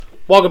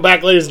Welcome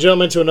back, ladies and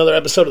gentlemen, to another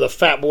episode of the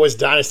Fat Boys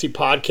Dynasty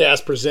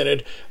podcast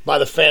presented by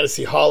the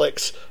Fantasy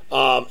Holics.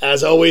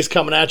 As always,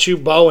 coming at you,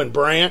 Bo and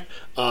Brant,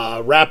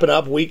 wrapping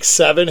up Week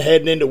 7,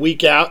 heading into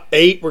Week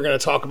 8. We're going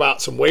to talk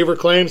about some waiver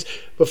claims,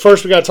 but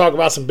first we got to talk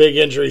about some big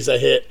injuries that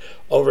hit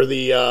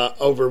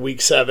over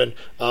Week 7.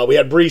 We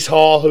had Breece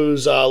Hall,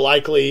 who's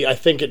likely, I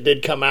think it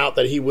did come out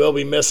that he will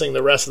be missing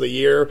the rest of the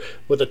year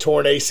with a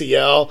torn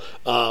ACL.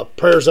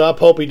 Prayers up,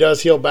 hope he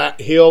does heal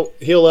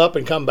up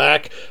and come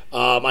back.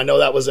 I know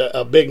that was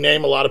a big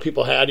name a lot of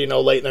people had,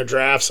 late in their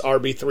drafts,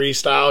 RB3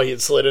 style. He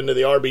had slid into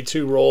the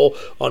RB2 role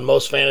on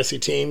most fantasy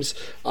teams.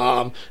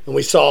 And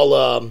we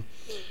saw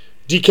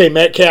DK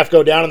Metcalf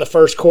go down in the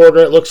first quarter.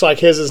 It looks like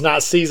his is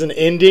not season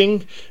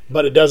ending,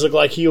 but it does look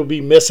like he will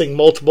be missing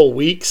multiple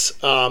weeks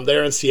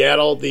there in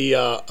Seattle.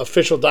 The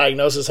official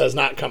diagnosis has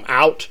not come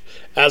out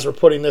as we're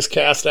putting this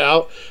cast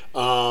out.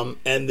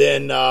 And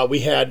then we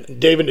had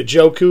David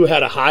Njoku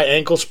had a high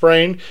ankle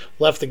sprain,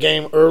 left the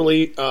game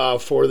early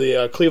for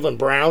the Cleveland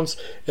Browns.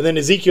 And then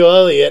Ezekiel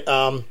Elliott,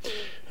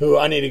 who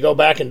I need to go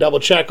back and double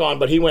check on,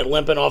 but he went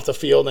limping off the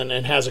field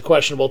and has a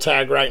questionable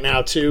tag right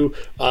now too,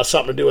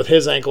 something to do with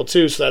his ankle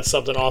too, so that's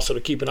something also to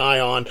keep an eye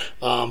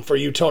on for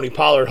you Tony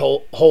Pollard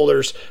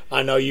holders.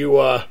 I know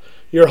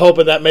you're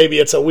hoping that maybe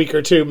it's a week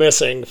or two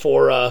missing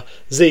for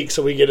Zeke,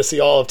 so we get to see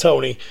all of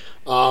Tony.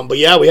 But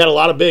yeah, we had a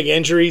lot of big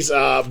injuries.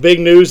 Big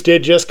news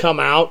did just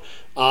come out,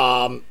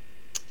 and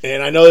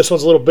I know this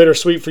one's a little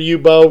bittersweet for you,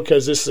 Bo,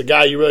 because this is a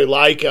guy you really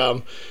like.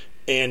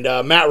 And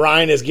Matt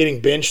Ryan is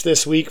getting benched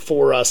this week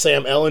for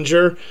Sam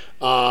Ehlinger.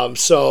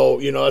 So,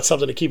 that's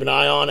something to keep an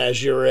eye on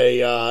as you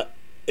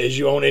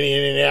own any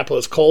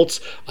Indianapolis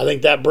Colts. I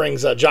think that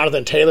brings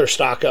Jonathan Taylor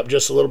stock up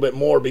just a little bit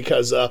more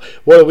because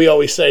what do we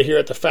always say here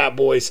at the Fat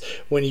Boys?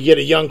 When you get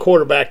a young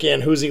quarterback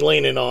in, who's he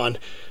leaning on?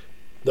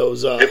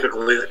 Those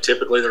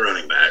typically the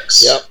running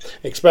backs. Yep,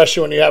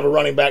 especially when you have a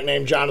running back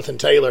named Jonathan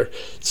Taylor.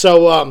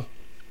 So,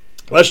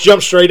 let's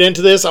jump straight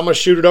into this. I'm going to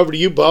shoot it over to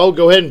you, Bo.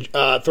 Go ahead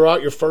and throw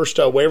out your first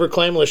waiver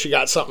claim, unless you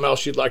got something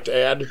else you'd like to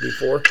add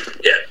before.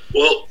 Yeah,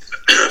 well,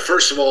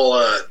 first of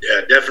all,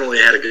 definitely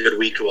had a good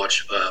week to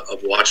watch of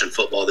watching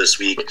football this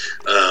week.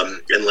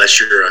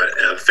 Unless you're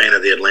a fan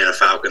of the Atlanta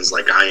Falcons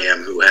like I am,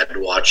 who had to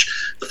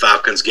watch the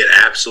Falcons get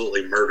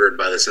absolutely murdered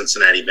by the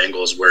Cincinnati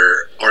Bengals,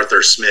 where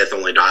Arthur Smith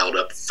only dialed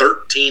up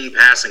 13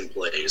 passing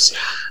plays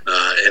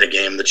in a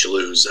game that you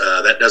lose.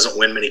 That doesn't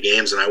win many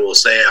games, and I will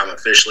say I'm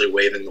officially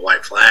waving the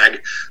white flag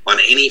on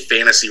any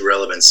fantasy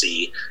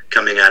relevancy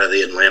coming out of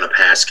the Atlanta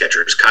pass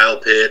catchers. Kyle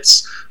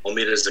Pitts,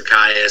 Omida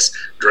Zacchaeus,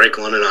 Drake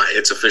London,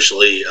 it's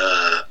officially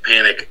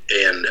panic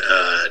and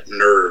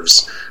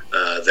nerves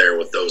there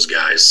with those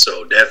guys.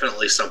 So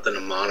definitely something to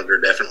monitor,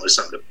 definitely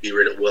something to be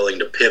willing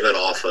to pivot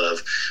off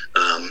of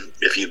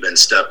if you've been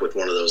stuck with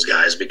one of those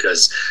guys,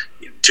 because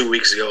 2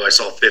 weeks ago I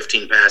saw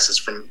 15 passes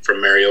from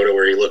Mariota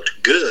where he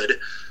looked good,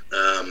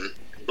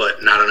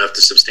 but not enough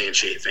to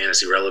substantiate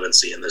fantasy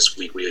relevancy. And this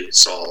week we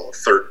saw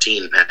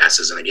 13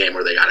 passes in a game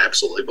where they got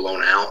absolutely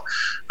blown out.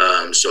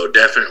 So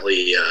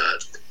definitely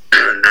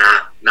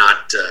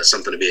not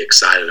something to be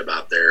excited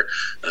about there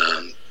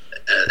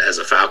as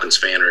a Falcons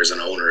fan or as an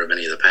owner of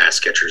any of the pass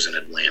catchers in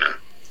Atlanta.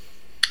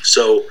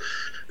 So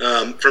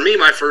for me,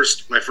 my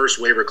first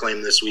waiver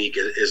claim this week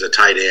is a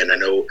tight end. I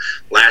know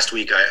last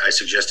week I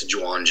suggested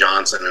Juwan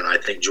Johnson, and I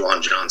think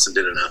Juwan Johnson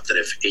did enough that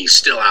if he's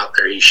still out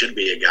there, he should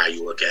be a guy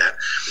you look at.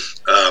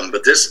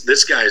 But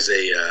this guy's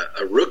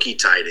a rookie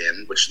tight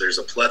end, which there's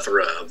a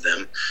plethora of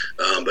them.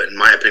 But in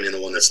my opinion,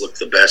 the one that's looked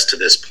the best to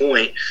this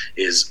point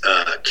is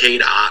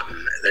Cade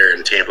Otton there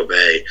in Tampa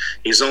Bay.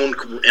 He's owned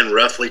in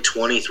roughly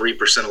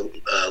 23%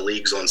 of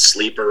leagues on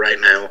Sleeper right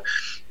now.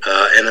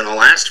 And in the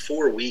last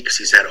 4 weeks,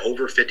 he's had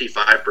over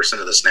 55%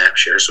 of the snap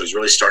share, so he's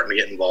really starting to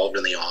get involved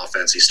in the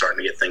offense. He's starting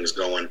to get things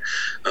going.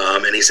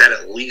 And he's had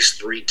at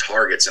least 3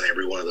 targets in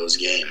every one of those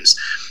games.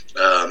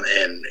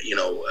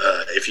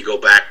 If you go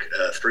back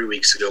 3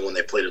 weeks ago when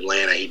they played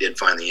Atlanta, he did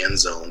find the end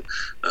zone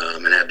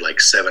and had like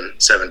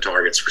seven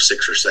targets for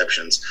 6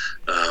 receptions.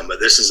 But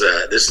this is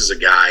a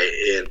guy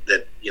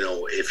that,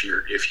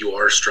 if you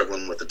are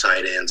struggling with the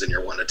tight ends and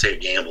you're wanting to take a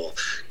gamble,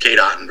 Cade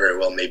Otton very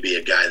well may be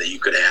a guy that you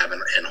could have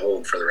and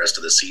hold for the rest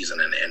of the season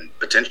and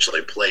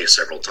potentially play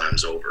several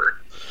times over.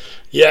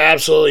 Yeah,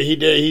 absolutely.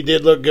 He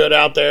did look good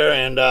out there,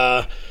 and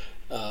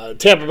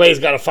Tampa Bay's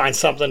got to find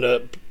something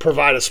to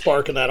provide a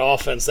spark in that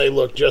offense. They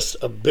look just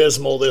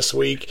abysmal this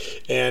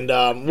week, and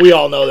we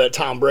all know that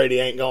Tom Brady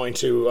ain't going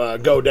to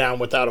go down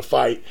without a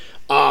fight.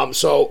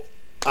 So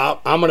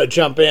I'm going to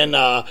jump in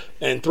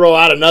and throw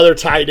out another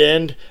tight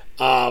end,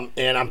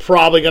 and I'm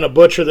probably going to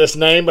butcher this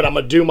name, but I'm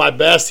going to do my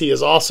best. He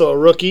is also a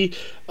rookie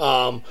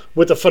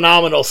with a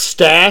phenomenal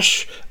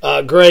stash.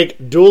 Greg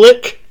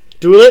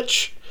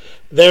Dulcich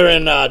there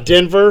in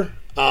Denver.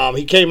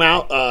 He came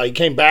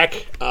back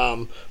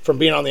from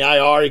being on the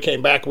IR. He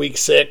came back week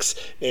 6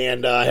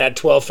 and had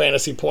 12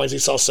 fantasy points. He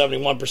saw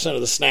 71%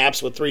 of the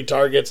snaps with 3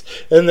 targets.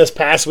 And then this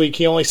past week,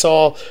 he only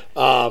saw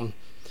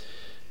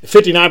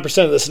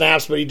 59% of the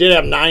snaps, but he did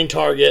have 9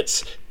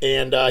 targets,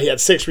 and he had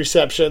 6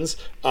 receptions.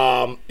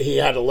 He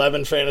had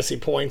 11 fantasy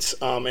points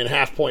in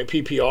half-point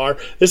PPR.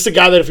 This is a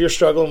guy that if you're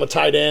struggling with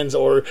tight ends,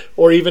 or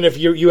even if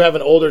you have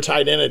an older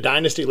tight end in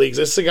dynasty leagues,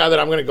 this is a guy that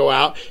I'm going to go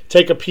out,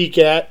 take a peek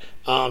at,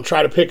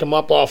 try to pick him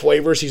up off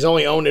waivers. He's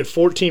only owned in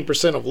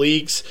 14% of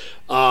leagues.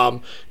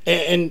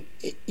 And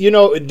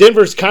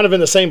Denver's kind of in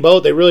the same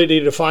boat. They really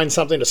need to find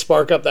something to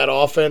spark up that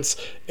offense.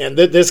 And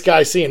this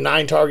guy's seeing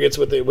 9 targets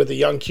with a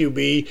young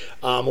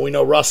QB. We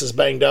know Russ is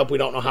banged up. We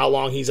don't know how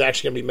long he's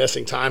actually going to be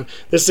missing time.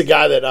 This is a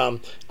guy that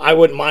I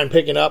wouldn't mind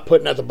picking up,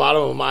 putting at the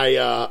bottom of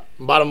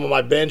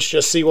my bench,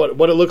 just see what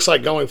it looks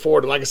like going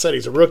forward. And like I said,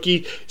 he's a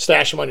rookie.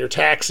 Stash him on your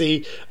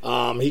taxi.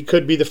 He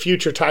could be the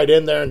future tight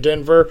end there in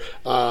Denver.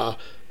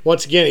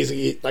 Once again,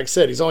 like I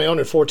said, he's only owned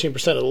in 14%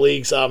 of the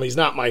leagues. He's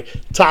not my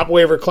top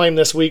waiver claim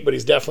this week, but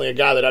he's definitely a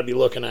guy that I'd be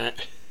looking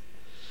at.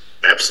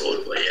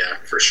 Absolutely, yeah,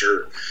 for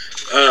sure.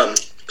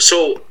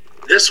 So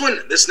this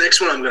next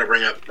one I'm going to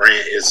bring up,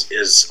 Brant,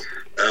 is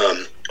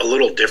a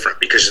little different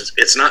because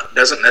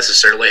doesn't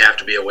necessarily have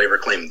to be a waiver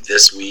claim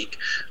this week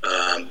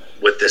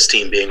with this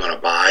team being on a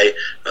bye.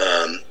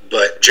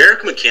 But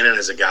Jerick McKinnon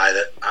is a guy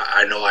that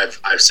I know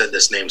I've said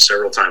this name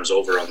several times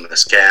over on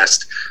this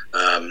cast.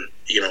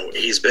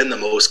 He's been the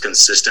most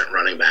consistent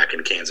running back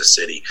in Kansas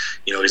City.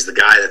 He's the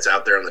guy that's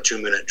out there on the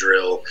 2-minute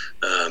drill,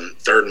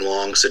 3rd and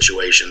long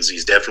situations.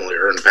 He's definitely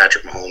earned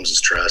Patrick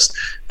Mahomes' trust.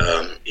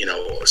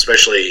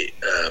 Especially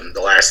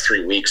the last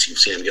 3 weeks, you've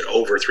seen him get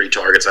over 3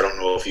 targets. I don't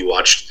know if you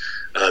watched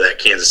that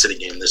Kansas City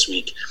game this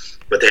week,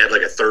 but they had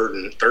like a third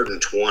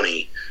and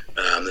 20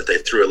 that they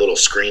threw a little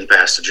screen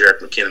pass to Jerick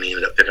McKinnon. He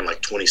ended up picking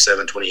like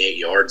 27, 28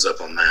 yards up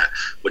on that,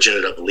 which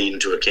ended up leading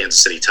to a Kansas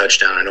City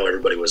touchdown. I know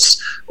everybody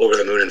was over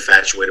the moon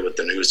infatuated with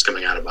the news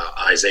coming out about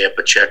Isaiah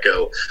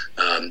Pacheco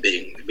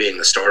being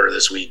the starter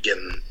this week,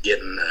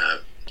 getting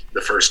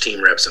the first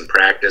team reps in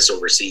practice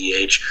over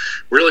CEH.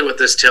 Really what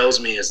this tells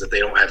me is that they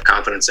don't have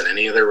confidence in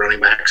any of their running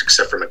backs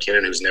except for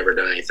McKinnon, who's never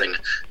done anything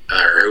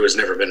or who has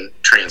never been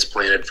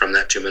transplanted from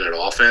that 2-minute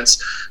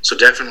offense. So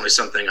definitely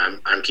something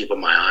I'm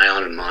keeping my eye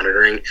on and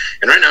monitoring.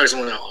 And right now he's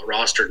only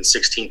rostered in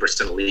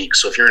 16% of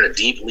leagues. So if you're in a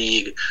deep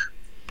league,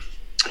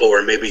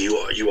 or maybe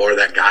you are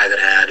that guy that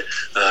had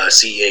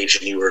CEH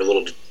and you were a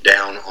little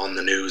down on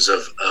the news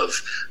of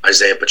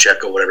Isaiah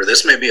Pacheco, whatever,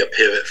 this may be a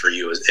pivot for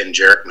you. And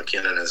Jerick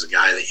McKinnon is a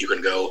guy that you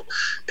can go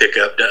pick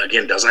up.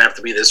 Again, doesn't have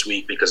to be this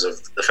week because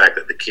of the fact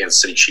that the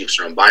Kansas City Chiefs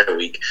are on bye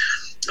week.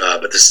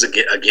 But this is,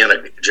 again, a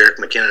Jerick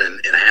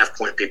McKinnon in a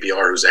half-point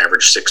PPR who's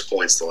averaged 6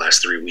 points the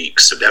last 3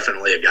 weeks. So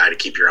definitely a guy to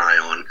keep your eye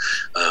on,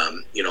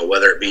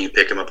 whether it be you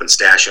pick him up and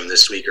stash him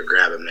this week or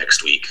grab him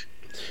next week.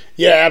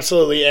 Yeah,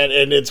 absolutely.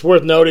 And it's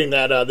worth noting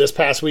that this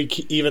past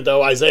week, even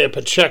though Isaiah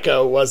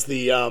Pacheco was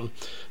the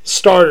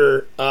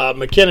starter,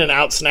 McKinnon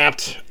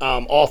outsnapped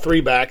all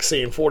 3 backs,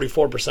 seeing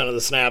 44% of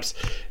the snaps.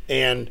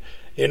 And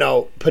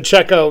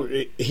Pacheco,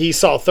 he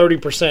saw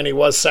 30%. He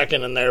was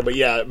second in there. But,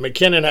 yeah,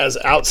 McKinnon has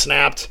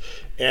outsnapped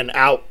and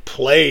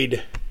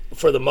outplayed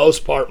for the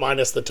most part,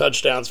 minus the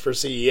touchdowns for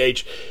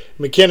CEH.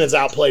 McKinnon's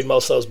outplayed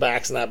most of those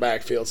backs in that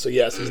backfield. So,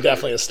 yes, he's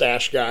definitely a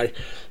stash guy.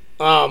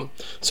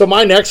 So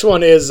my next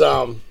one is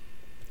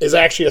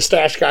actually a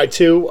stash guy,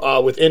 too,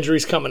 with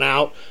injuries coming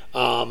out.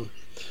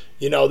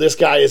 This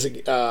guy is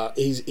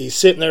he's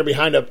sitting there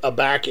behind a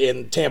back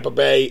in Tampa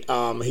Bay.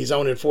 He's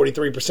owned in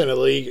 43% of the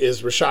league,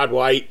 is Rachaad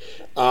White,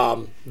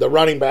 the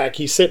running back.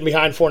 He's sitting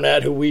behind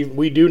Fournette, who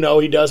we do know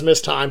he does miss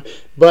time.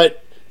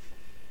 But,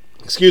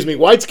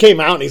 White's came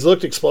out and he's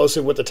looked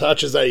explosive with the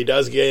touches that he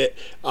does get.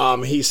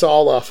 He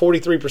saw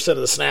 43% of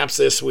the snaps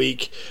this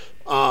week.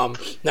 Now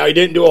he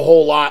didn't do a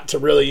whole lot to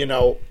really,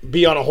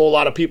 be on a whole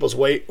lot of people's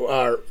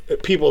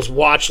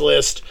watch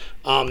list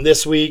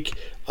this week.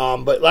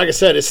 But like I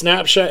said, his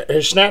snap share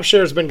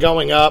has been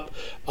going up.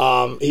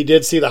 He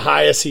did see the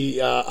highest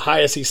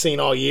he's seen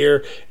all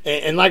year.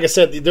 And like I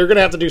said, they're going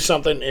to have to do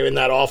something in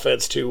that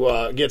offense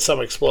to get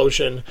some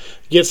explosion,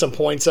 get some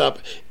points up.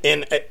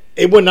 And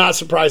it would not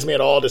surprise me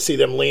at all to see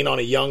them lean on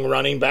a young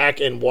running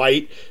back in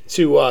White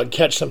to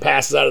catch some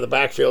passes out of the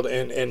backfield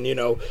and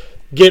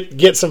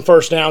get some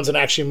first downs and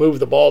actually move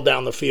the ball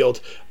down the field.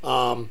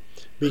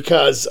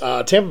 Because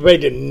Tampa Bay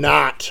did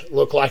not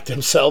look like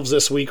themselves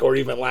this week or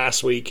even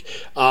last week.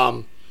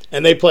 And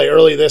they play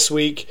early this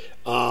week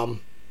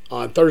on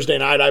Thursday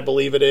night, I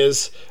believe it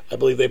is. I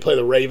believe they play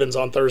the Ravens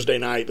on Thursday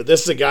night. But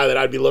this is a guy that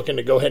I'd be looking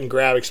to go ahead and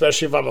grab,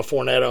 especially if I'm a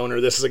Fournette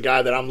owner. This is a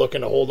guy that I'm looking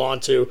to hold on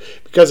to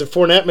because if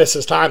Fournette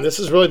misses time, this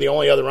is really the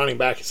only other running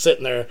back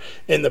sitting there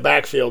in the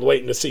backfield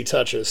waiting to see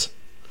touches.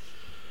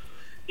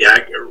 Yeah,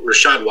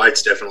 Rachaad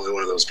White's definitely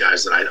one of those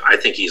guys that I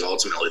think he's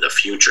ultimately the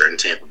future in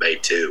Tampa Bay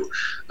too.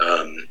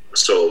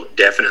 So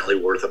definitely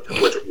worth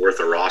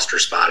a roster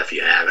spot if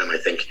you have him. I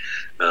think,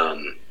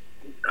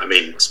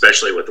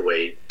 especially with the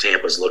way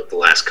Tampa's looked the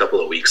last couple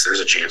of weeks,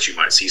 there's a chance you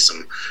might see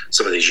some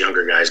of these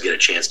younger guys get a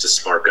chance to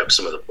spark up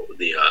some of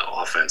the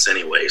offense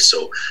anyway.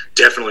 So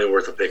definitely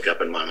worth a pickup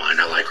in my mind.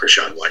 I like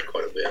Rachaad White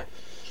quite a bit.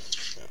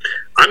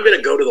 I'm going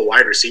to go to the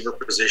wide receiver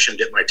position,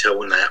 dip my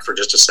toe in that for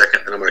just a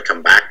second, then I'm going to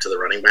come back to the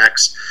running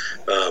backs.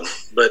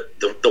 But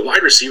the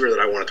wide receiver that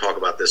I want to talk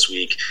about this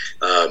week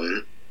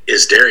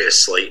is Darius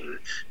Slayton.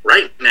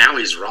 Right now,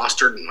 he's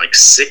rostered in like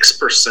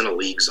 6% of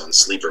leagues on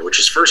Sleeper, which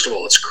is, first of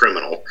all, it's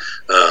criminal.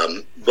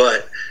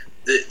 But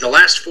the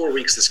last 4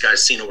 weeks, this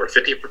guy's seen over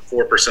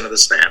 54% of the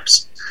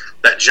snaps.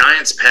 That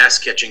Giants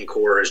pass-catching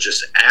core is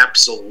just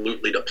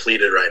absolutely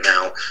depleted right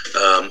now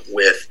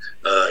with,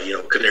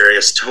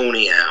 Kadarius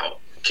Toney out,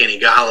 Kenny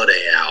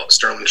Galladay out,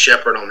 Sterling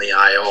Shepard on the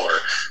IR.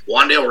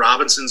 Wan'Dale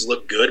Robinson's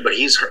looked good, but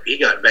he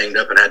got banged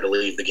up and had to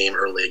leave the game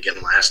early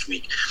again last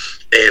week.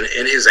 And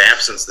in his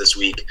absence this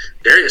week,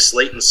 Darius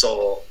Slayton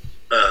saw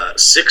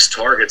 6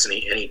 targets, and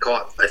he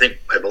caught,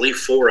 I believe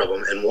 4 of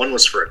them, and 1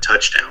 was for a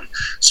touchdown.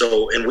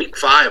 So in week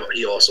 5,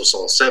 he also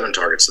saw 7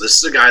 targets. So this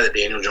is a guy that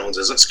Daniel Jones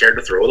isn't scared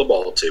to throw the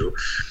ball to.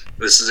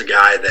 This is a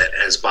guy that,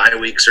 as bye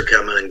weeks are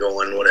coming and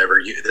going, whatever,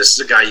 this is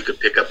a guy you could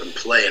pick up and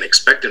play and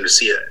expect him to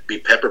see it be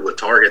peppered with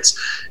targets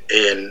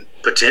and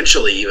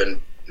potentially even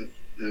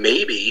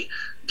maybe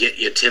get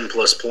you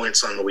 10-plus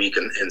points on the week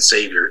and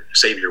save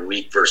your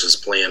week versus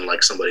playing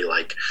like somebody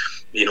like,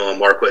 a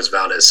Marquez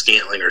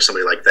Valdez-Scantling or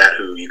somebody like that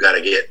who you got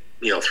to get,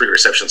 3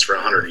 receptions for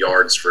 100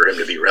 yards for him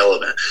to be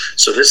relevant.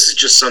 So this is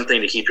just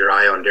something to keep your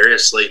eye on.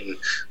 Darius Slayton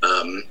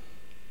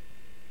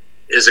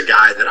is a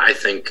guy that I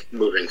think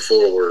moving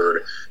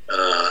forward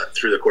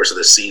through the course of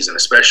this season,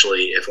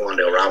 especially if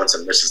Wan'Dale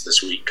Robinson misses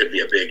this week, could be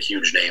a big,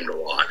 huge name to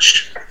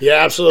watch.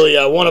 Yeah, absolutely.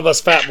 One of us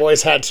fat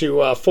boys had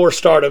to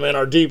four-start him in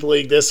our deep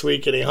league this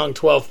week, and he hung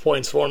 12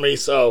 points for me,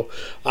 so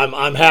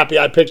I'm happy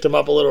I picked him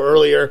up a little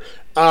earlier.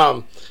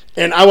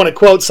 And I want to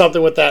quote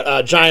something with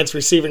that Giants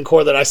receiving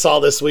core that I saw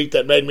this week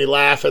that made me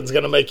laugh and is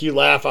going to make you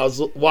laugh. I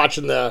was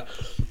watching the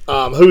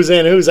Who's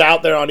In, Who's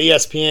Out there on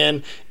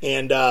ESPN,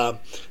 and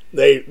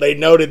they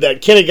noted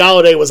that Kenny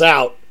Galladay was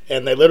out,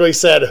 and they literally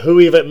said,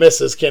 who even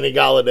misses Kenny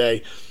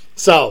Galladay?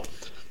 So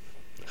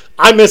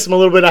I missed him a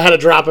little bit. I had to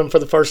drop him for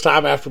the first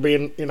time after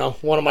being,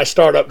 one of my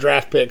startup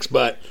draft picks.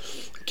 But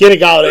Kenny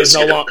Galladay is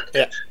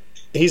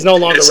he's no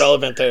longer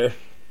relevant there.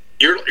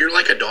 You're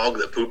like a dog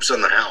that poops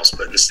on the house,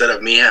 but instead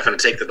of me having to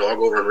take the dog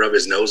over and rub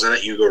his nose in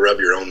it, you go rub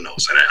your own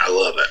nose in it. I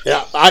love it.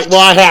 Yeah,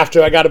 I have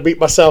to. I got to beat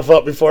myself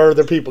up before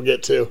other people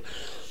get to.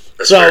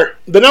 That's so fair.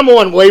 The number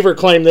one waiver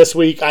claim this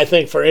week, I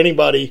think, for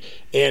anybody,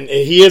 and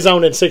he is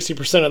owned in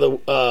 60% of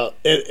the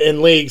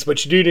in leagues,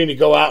 but you do need to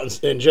go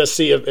out and just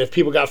see if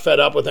people got fed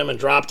up with him and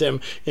dropped him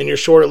in your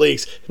shorter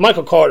leagues.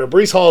 Michael Carter.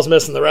 Breece Hall is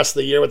missing the rest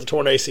of the year with the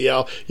torn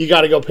ACL. You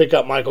got to go pick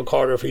up Michael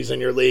Carter if he's in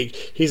your league.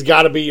 He's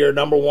got to be your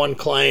number one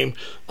claim.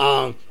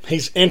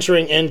 He's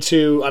entering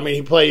into,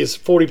 he plays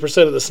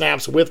 40% of the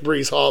snaps with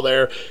Breece Hall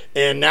there,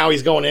 and now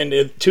he's going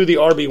into the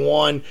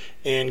RB1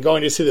 and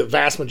going to see the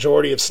vast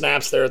majority of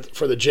snaps there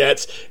for the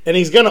Jets, and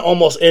he's going to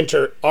almost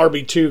enter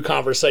RB2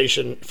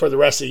 conversation for the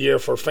rest of the year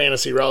for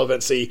fantasy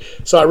relevancy.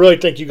 So I really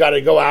think you got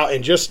to go out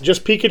and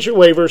just peek at your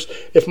waivers.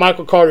 If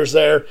Michael Carter's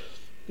there,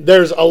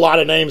 there's a lot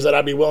of names that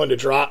I'd be willing to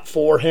drop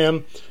for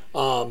him.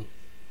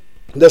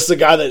 This is a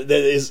guy that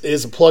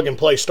is a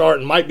plug-and-play start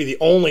and might be the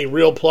only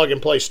real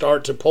plug-and-play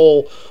start to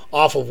pull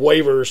off of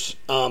waivers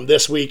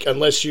this week,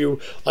 unless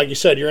you, like you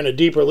said, you're in a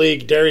deeper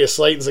league. Darius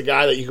Slayton's a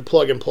guy that you can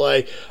plug and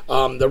play.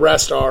 The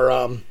rest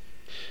are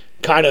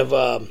kind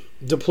of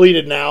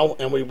depleted now,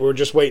 and we're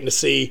just waiting to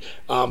see.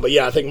 But,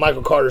 yeah, I think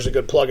Michael Carter's a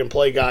good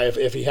plug-and-play guy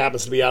if he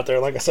happens to be out there.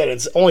 Like I said,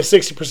 it's only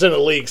 60% of the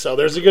league, so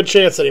there's a good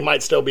chance that he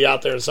might still be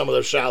out there in some of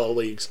those shallow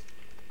leagues.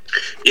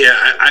 Yeah,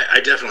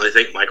 I definitely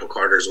think Michael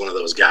Carter is one of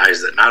those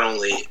guys that not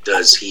only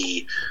does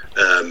he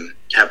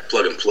have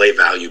plug-and-play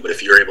value, but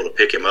if you're able to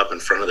pick him up in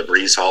front of the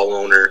Breece Hall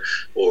owner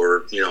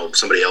or,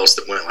 somebody else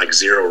that went like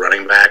 0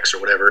 running backs or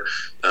whatever,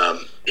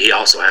 he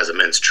also has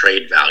immense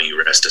trade value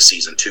rest of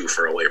season 2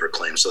 for a waiver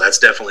claim. So that's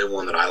definitely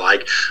one that I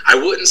like. I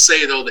wouldn't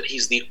say, though, that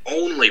he's the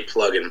only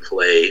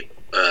plug-and-play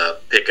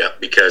pickup,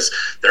 because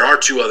there are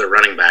 2 other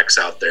running backs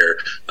out there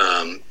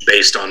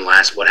based on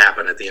what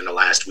happened at the end of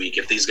last week.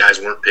 If these guys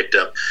weren't picked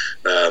up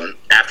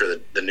after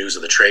the news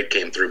of the trade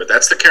came through, but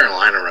that's the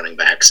Carolina running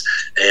backs.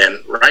 And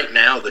right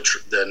now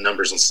the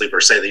numbers on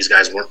Sleeper say these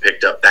guys weren't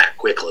picked up that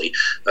quickly.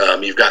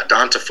 You've got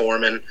Donta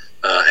Foreman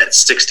at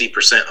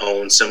 60%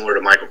 owned, similar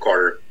to Michael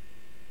Carter.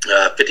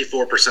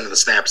 54% of the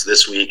snaps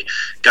this week,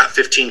 got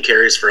 15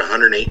 carries for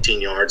 118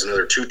 yards,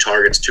 another 2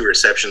 targets, 2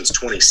 receptions,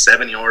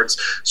 27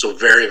 yards. So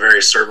very, very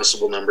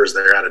serviceable numbers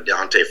there out of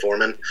Donta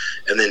Foreman.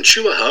 And then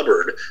Chuba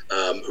Hubbard,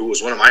 who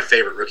was one of my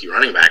favorite rookie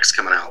running backs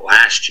coming out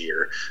last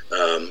year,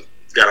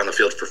 got on the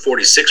field for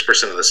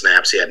 46% of the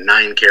snaps. He had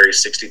 9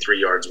 carries, 63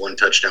 yards, 1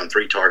 touchdown,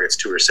 3 targets,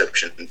 2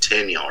 receptions, and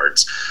 10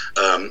 yards.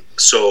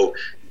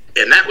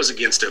 And that was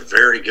against a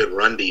very good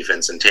run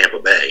defense in Tampa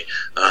Bay.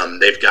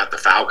 They've got the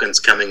Falcons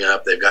coming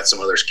up. They've got some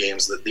other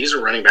games. These are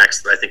running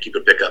backs that I think you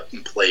could pick up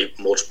and play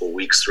multiple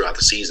weeks throughout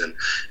the season.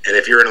 And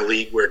if you're in a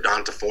league where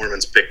Donta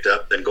Foreman's picked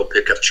up, then go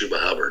pick up Chuba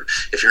Hubbard.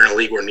 If you're in a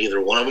league where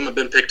neither one of them have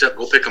been picked up,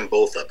 go pick them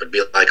both up. It'd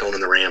be like owning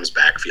the Rams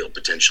backfield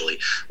potentially,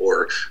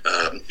 or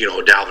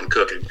Dalvin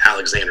Cook and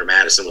Alexander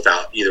Madison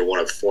without either one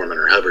of Foreman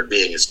or Hubbard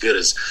being as good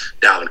as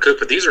Dalvin Cook.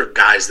 But these are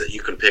guys that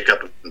you can pick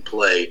up and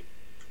play.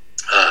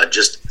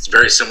 It's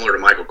very similar to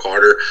Michael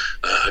Carter.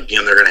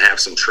 Again, they're going to have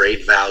some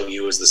trade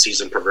value as the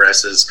season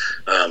progresses.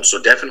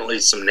 So definitely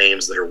some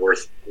names that are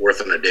worth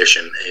an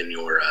addition in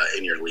your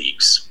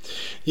leagues.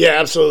 Yeah,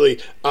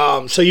 absolutely.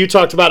 So you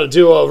talked about a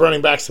duo of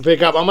running backs to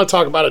pick up. I'm going to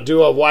talk about a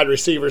duo of wide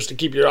receivers to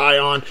keep your eye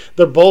on.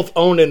 They're both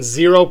owned in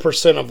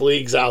 0% of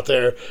leagues out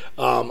there,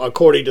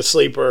 according to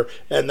Sleeper,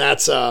 and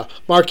that's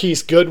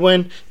Marquise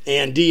Goodwin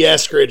and D.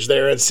 Eskridge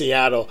there in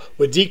Seattle.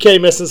 With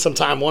DK missing some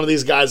time, one of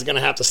these guys is going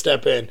to have to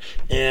step in.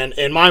 And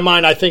in my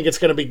mind, I think it's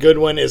going to be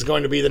Goodwin is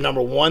going to be the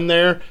number one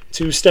there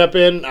to step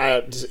in.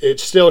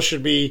 It still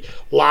should be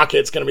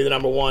Lockett's going to be the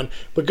number one.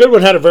 But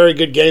Goodwin had a very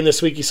good game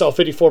this week. He saw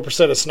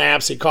 54% of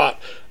snaps. He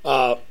caught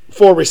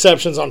 4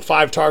 receptions on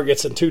 5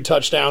 targets and 2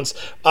 touchdowns.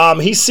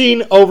 He's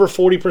seen over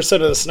 40%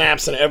 of the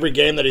snaps in every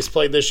game that he's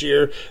played this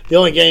year. The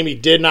only game he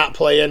did not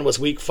play in was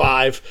Week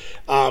 5.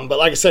 But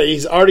like I said,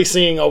 he's already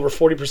seeing over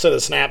 40% of the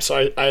snaps,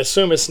 so I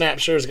assume his snap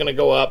share is going to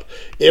go up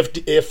if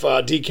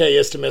DK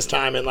is to miss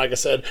time. And like I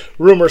said,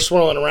 rumors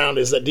swirling around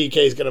is that DK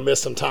is going to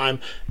miss some time.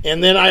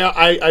 And then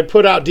I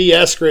put out D.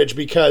 Eskridge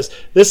because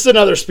this is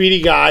another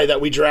speedy guy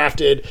that we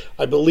drafted,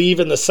 I believe,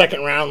 in the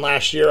 2nd round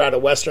last year out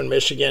of Western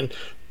Michigan.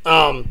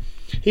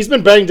 He's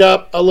been banged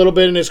up a little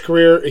bit in his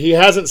career. He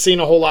hasn't seen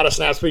a whole lot of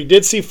snaps, but he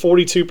did see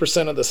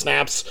 42% of the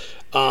snaps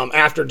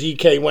after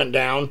DK went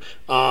down.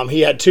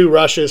 He had 2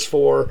 rushes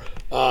for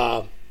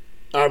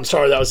I'm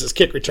sorry, that was his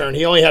kick return.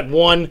 He only had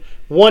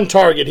one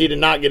target. He did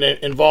not get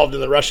involved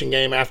in the rushing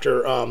game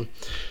after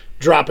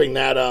dropping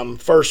that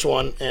first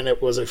one, and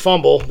it was a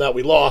fumble that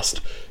we lost.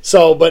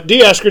 But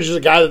D. Eskridge is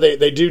a guy that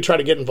they do try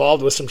to get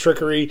involved with some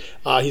trickery.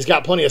 He's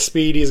got plenty of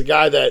speed. He's a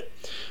guy that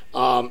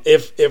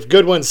if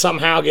Goodwin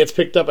somehow gets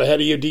picked up ahead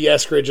of you, D.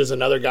 Eskridge is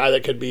another guy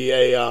that could be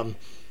a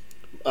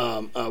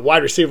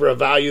wide receiver of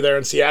value there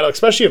in Seattle,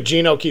 especially if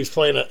Geno keeps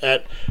playing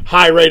at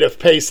high rate of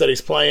pace that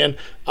he's playing.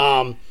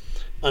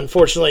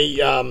 Unfortunately,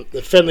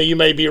 Finley, you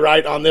may be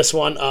right on this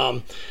one.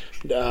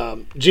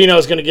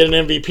 Geno's going to get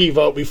an MVP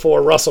vote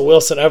before Russell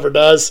Wilson ever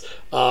does.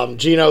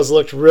 Geno's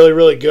looked really,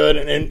 really good.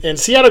 And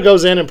Seattle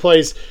goes in and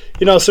plays,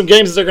 some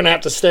games that they're going to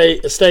have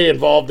to stay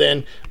involved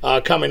in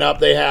coming up.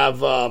 They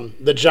have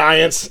the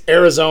Giants,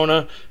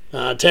 Arizona,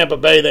 Tampa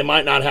Bay they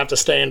might not have to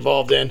stay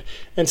involved in.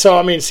 And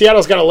so,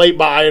 Seattle's got a late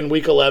bye in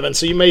Week 11,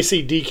 so you may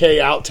see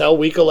DK out till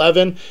Week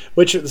 11,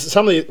 which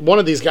one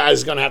of these guys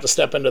is going to have to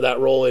step into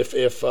that role if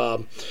if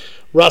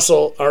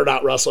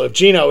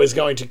Geno is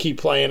going to keep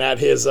playing at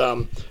his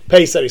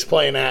pace that he's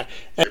playing at.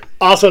 And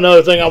also,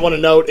 another thing I want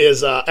to note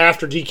is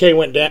after DK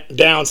went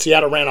down,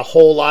 Seattle ran a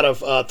whole lot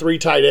of 3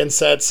 tight end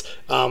sets.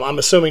 I'm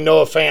assuming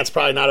Noah Fant's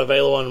probably not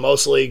available in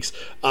most leagues,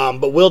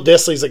 but Will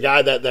Dissly's a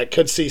guy that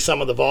could see some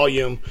of the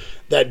volume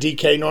that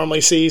DK normally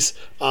sees.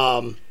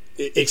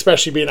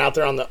 Especially being out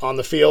there on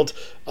the field.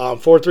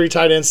 4-3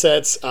 tight end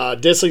sets.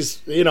 Dissly's,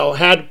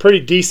 had a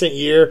pretty decent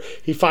year.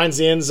 He finds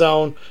the end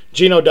zone.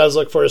 Geno does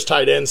look for his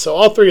tight end. So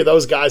all 3 of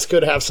those guys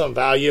could have some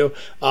value.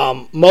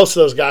 Most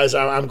of those guys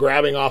I'm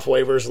grabbing off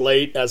waivers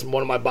late as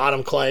one of my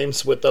bottom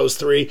claims with those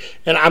 3.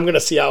 And I'm going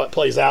to see how it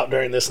plays out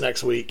during this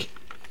next week.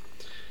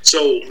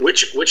 So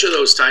which of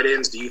those tight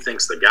ends do you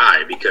think's the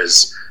guy?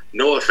 Because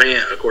Noah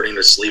Fant, according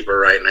to Sleeper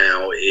right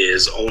now,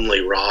 is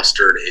only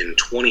rostered in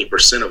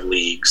 20% of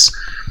leagues.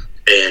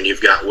 And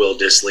you've got Will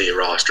Dissly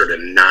rostered at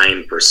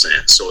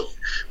 9%. So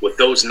with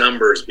those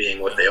numbers being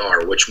what they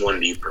are, which one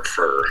do you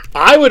prefer?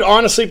 I would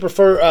honestly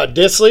prefer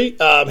Dissly.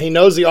 He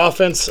knows the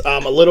offense a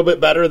little bit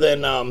better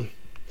than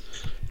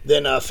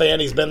Fant.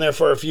 He's been there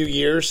for a few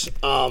years.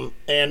 And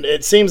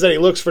it seems that he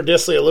looks for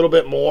Dissly a little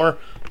bit more.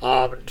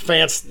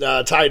 Fant's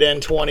tight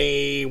end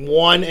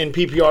 21 in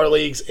PPR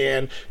leagues,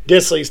 and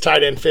Dissly's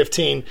tight end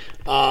 15.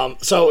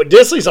 So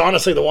Dissly's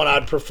honestly the one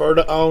I'd prefer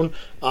to own.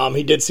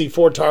 He did see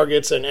 4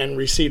 targets and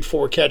received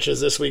 4 catches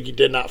this week. He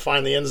did not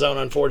find the end zone,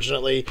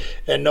 unfortunately.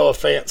 And Noah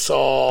Fant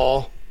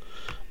saw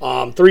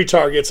 3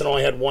 targets and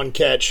only had 1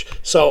 catch.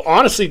 So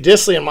honestly,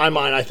 Dissly in my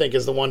mind I think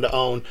is the one to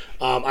own.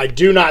 I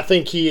do not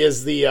think he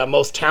is the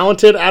most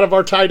talented out of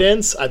our tight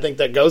ends. I think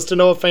that goes to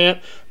Noah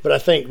Fant, but I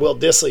think Will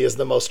Dissly is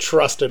the most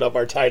trusted of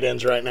our tight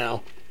ends right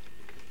now.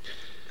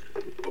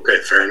 Okay,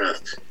 fair enough.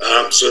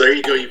 So there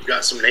you go. You've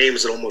got some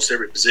names at almost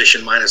every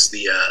position, minus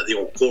the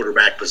old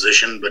quarterback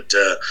position. But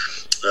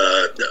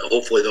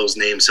hopefully those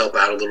names help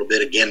out a little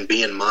bit. Again,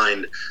 be in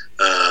mind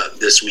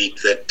this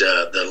week that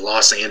the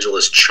Los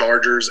Angeles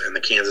Chargers and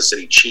the Kansas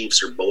City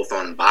Chiefs are both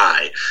on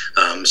bye.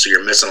 So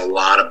you're missing a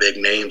lot of big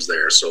names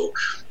there. So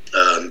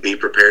Be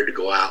prepared to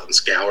go out and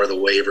scour the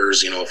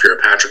waivers. If you're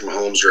a Patrick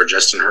Mahomes or a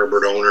Justin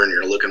Herbert owner and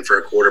you're looking for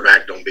a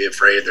quarterback, don't be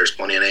afraid. There's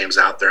plenty of names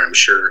out there, I'm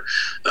sure.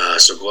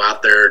 So go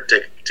out there,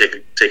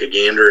 take a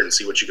gander and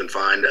see what you can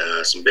find.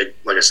 Some big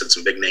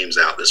names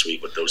out this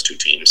week with those two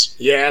teams.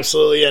 Yeah,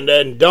 absolutely. And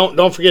then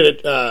don't forget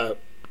it.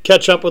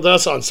 Catch up with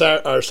us on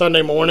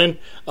Sunday morning,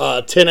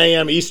 10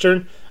 a.m.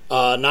 Eastern.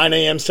 9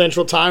 a.m.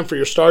 Central Time for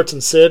your starts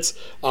and sits.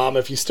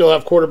 If you still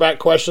have quarterback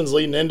questions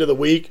leading into the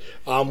week,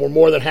 we're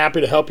more than happy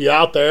to help you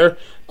out there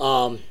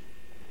on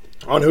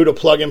who to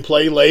plug and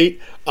play late.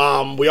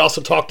 We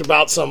also talked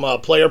about some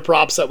player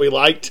props that we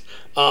liked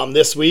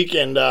this week,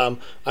 and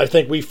I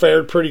think we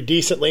fared pretty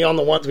decently on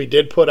the ones we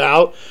did put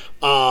out.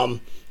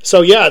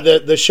 So, yeah,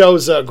 the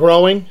show's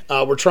growing.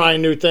 We're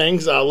trying new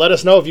things. Let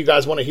us know if you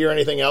guys want to hear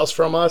anything else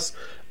from us.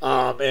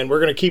 And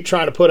we're going to keep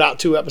trying to put out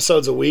 2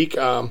 episodes a week.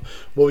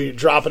 We'll be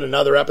dropping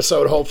another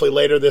episode hopefully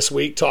later this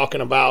week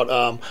talking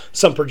about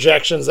some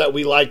projections that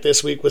we like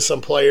this week with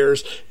some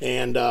players,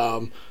 and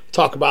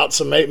talk about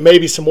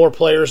maybe some more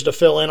players to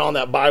fill in on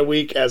that bye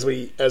week as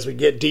we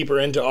get deeper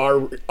into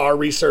our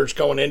research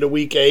going into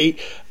week 8.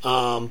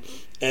 And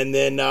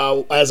then,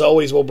 as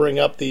always, we'll bring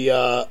up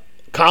the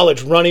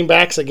college running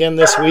backs again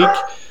this week.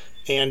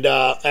 And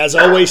as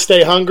always,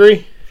 stay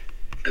hungry.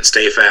 And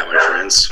stay fat, my friends.